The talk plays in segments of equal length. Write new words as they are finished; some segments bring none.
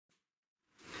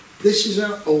This is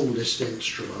our oldest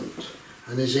instrument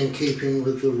and is in keeping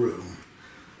with the room.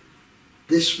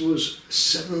 This was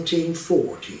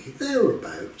 1740,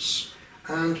 thereabouts,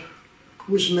 and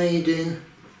was made in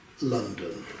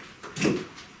London.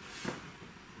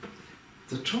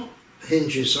 The top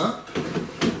hinges up,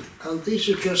 and these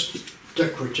are just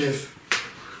decorative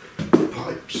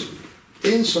pipes.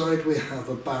 Inside we have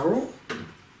a barrel,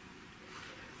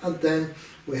 and then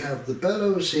we have the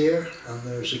bellows here, and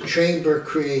there's a chamber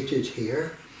created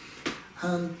here,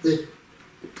 and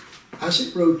as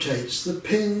it rotates, the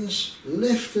pins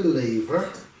lift a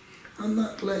lever, and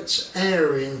that lets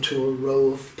air into a row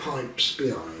of pipes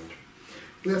behind.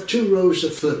 We have 2 rows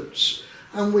of flutes,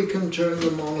 and we can turn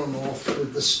them on and off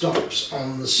with the stops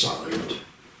on the side.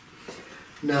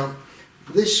 Now,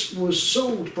 this was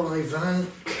sold by Van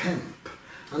Kemp,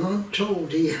 and I'm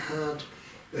told he had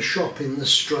a shop in the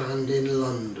Strand in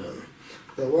London,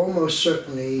 though almost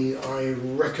certainly I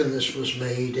reckon this was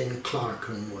made in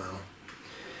Clerkenwell.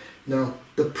 Now,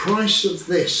 the price of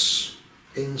this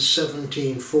in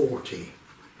 1740,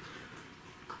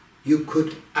 you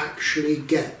could actually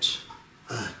get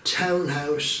a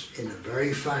townhouse in a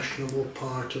very fashionable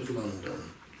part of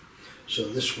London. So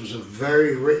this was a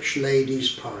very rich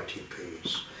lady's party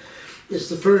piece. It's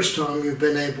the first time you've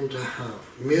been able to have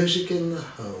music in the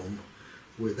home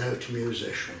without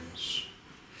musicians.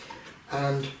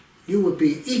 And you would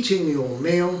be eating your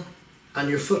meal, and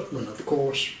your footman, of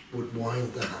course, would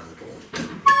wind the handle.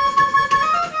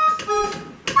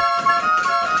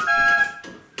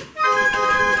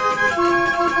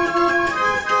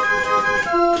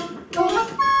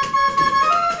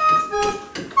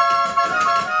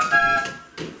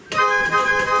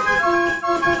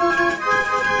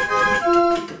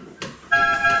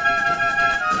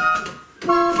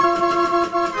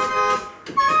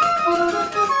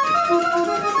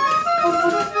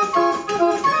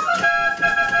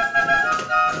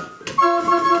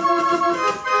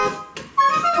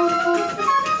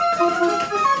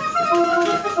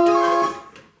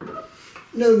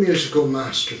 No musical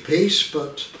masterpiece,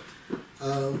 but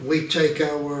we take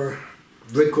our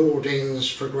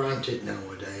recordings for granted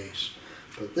nowadays.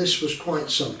 But this was quite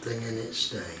something in its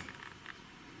day.